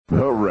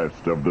The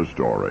rest of the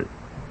story.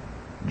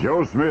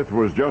 Joe Smith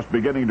was just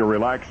beginning to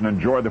relax and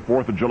enjoy the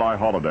 4th of July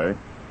holiday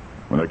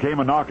when there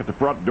came a knock at the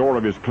front door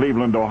of his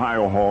Cleveland,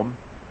 Ohio home.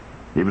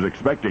 He was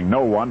expecting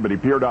no one, but he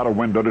peered out a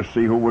window to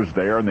see who was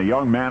there, and the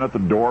young man at the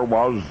door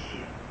was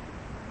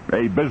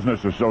a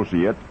business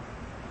associate,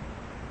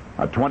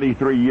 a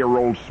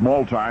 23-year-old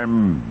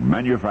small-time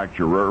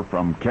manufacturer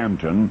from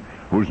Canton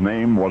whose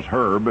name was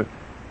Herb.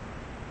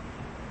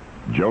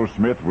 Joe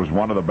Smith was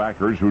one of the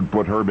backers who'd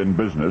put Herb in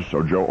business,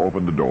 so Joe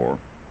opened the door.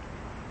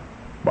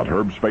 But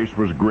Herb's face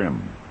was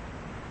grim.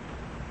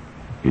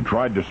 He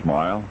tried to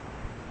smile.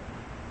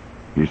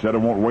 He said, "I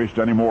won't waste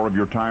any more of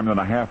your time than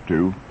I have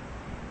to."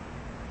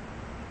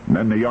 And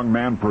then the young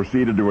man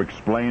proceeded to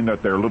explain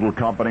that their little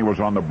company was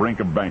on the brink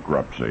of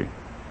bankruptcy.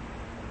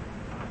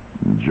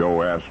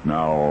 Joe asked,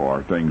 "Now,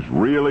 are things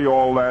really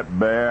all that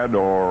bad,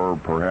 or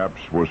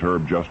perhaps was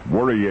Herb just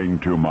worrying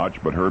too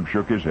much?" But Herb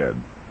shook his head.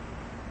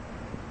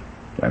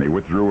 And he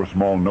withdrew a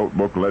small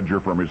notebook ledger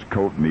from his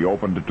coat, and he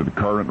opened it to the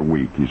current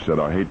week. He said,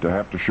 "I hate to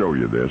have to show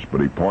you this,"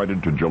 but he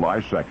pointed to July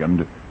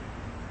 2nd.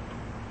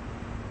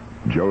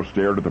 Joe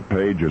stared at the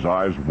page, his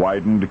eyes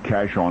widened.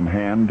 Cash on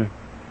hand,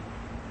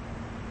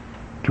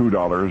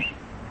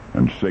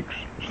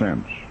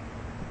 $2.06.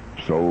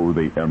 So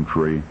the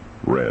entry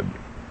read.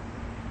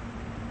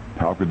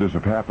 How could this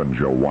have happened,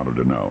 Joe wanted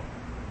to know.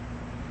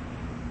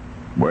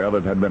 Well,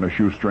 it had been a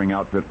shoestring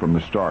outfit from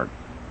the start.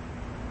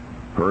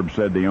 Herb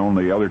said the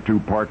only other two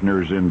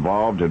partners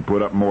involved had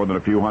put up more than a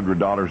few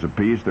 $100s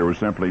apiece. There was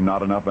simply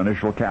not enough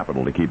initial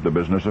capital to keep the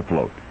business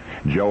afloat.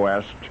 Joe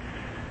asked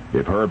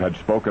if Herb had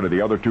spoken to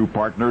the other two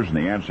partners, and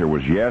the answer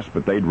was yes,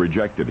 but they'd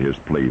rejected his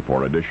plea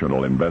for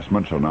additional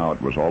investment, so now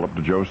it was all up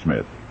to Joe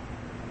Smith.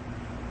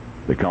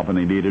 The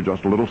company needed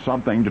just a little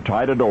something to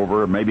tide it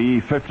over. Maybe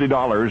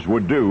 $50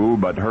 would do,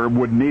 but Herb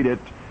would need it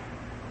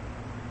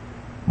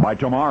by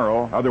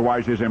tomorrow.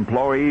 Otherwise, his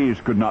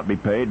employees could not be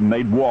paid, and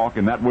they'd walk,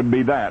 and that would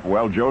be that.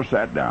 Well, Joe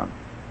sat down.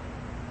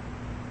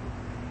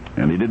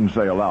 And he didn't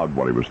say aloud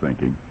what he was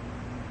thinking.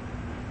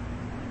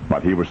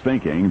 But he was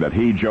thinking that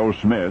he, Joe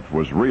Smith,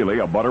 was really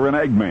a butter and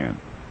egg man.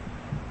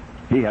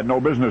 He had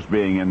no business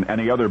being in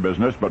any other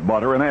business but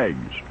butter and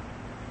eggs.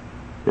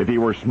 If he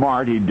were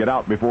smart, he'd get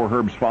out before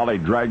Herb's folly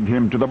dragged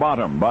him to the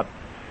bottom. But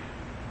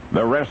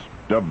the rest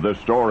of the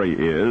story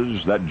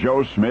is that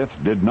Joe Smith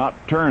did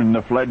not turn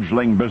the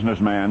fledgling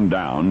businessman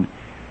down.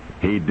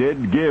 He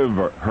did give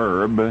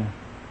Herb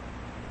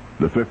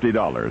the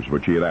 $50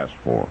 which he had asked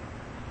for.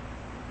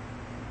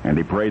 And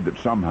he prayed that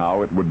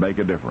somehow it would make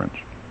a difference.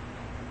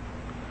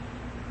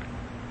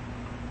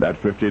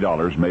 That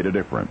 $50 made a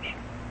difference.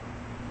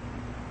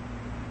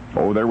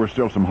 Oh, there were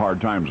still some hard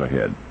times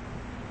ahead.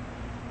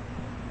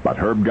 But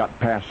Herb got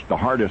past the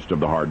hardest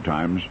of the hard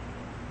times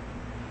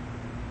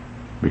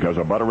because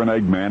a butter and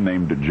egg man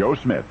named Joe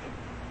Smith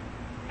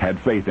had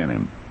faith in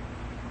him.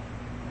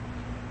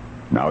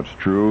 Now, it's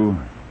true,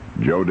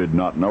 Joe did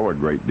not know a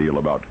great deal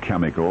about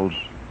chemicals,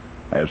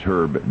 as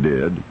Herb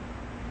did,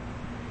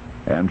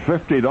 and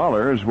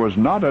 $50 was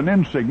not an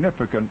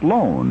insignificant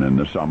loan in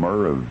the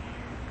summer of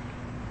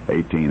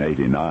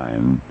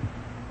 1889.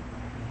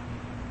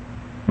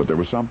 But there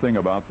was something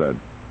about that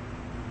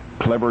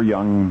clever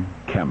young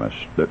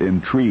chemist that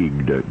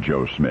intrigued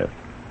Joe Smith.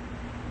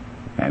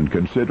 And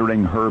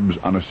considering Herb's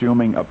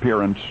unassuming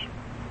appearance,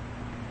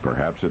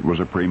 perhaps it was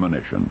a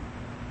premonition.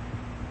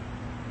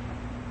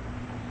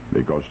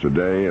 Because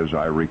today, as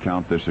I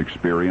recount this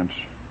experience,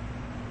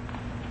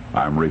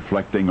 I'm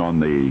reflecting on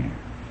the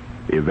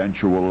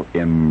eventual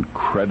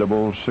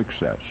incredible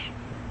success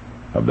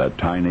of that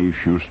tiny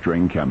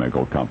shoestring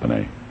chemical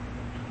company.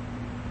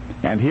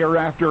 And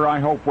hereafter, I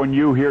hope when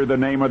you hear the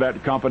name of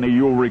that company,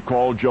 you'll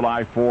recall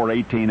July 4,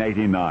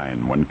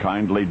 1889, when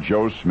kindly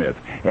Joe Smith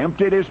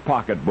emptied his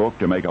pocketbook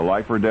to make a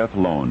life-or-death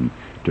loan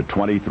to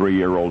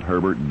 23-year-old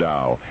Herbert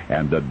Dow,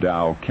 and the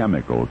Dow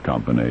Chemical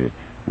Company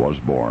was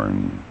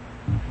born.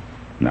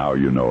 Now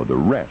you know the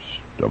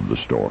rest of the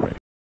story.